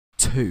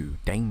2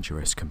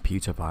 dangerous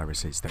computer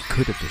viruses that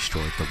could have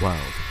destroyed the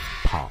world,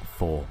 Part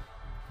 4.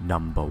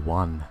 Number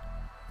 1.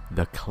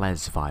 The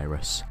Klez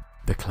virus.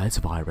 The Klez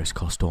virus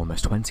cost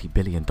almost $20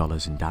 billion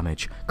in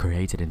damage.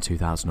 Created in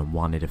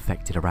 2001, it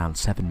affected around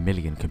 7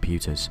 million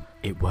computers.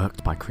 It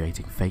worked by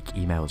creating fake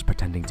emails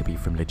pretending to be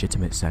from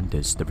legitimate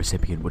senders. The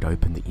recipient would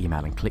open the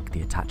email and click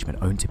the attachment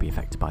only to be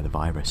affected by the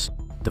virus.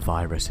 The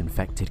virus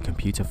infected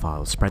computer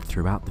files, spread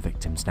throughout the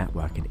victim's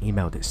network, and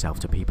emailed itself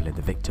to people in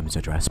the victim's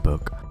address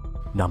book.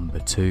 Number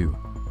 2.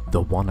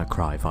 The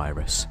WannaCry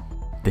virus.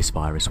 This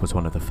virus was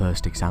one of the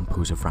first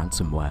examples of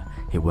ransomware.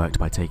 It worked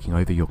by taking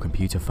over your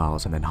computer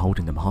files and then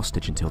holding them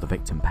hostage until the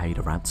victim paid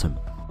a ransom.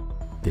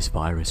 This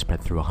virus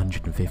spread through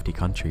 150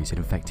 countries, it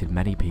infected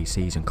many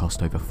PCs and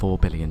cost over $4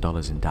 billion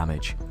in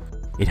damage.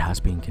 It has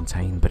been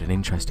contained, but an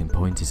interesting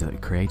point is that the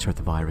creator of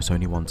the virus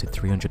only wanted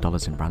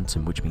 $300 in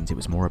ransom, which means it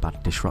was more about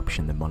a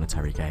disruption than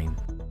monetary gain.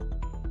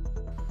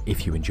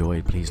 If you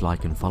enjoyed, please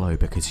like and follow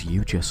because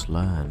you just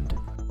learned.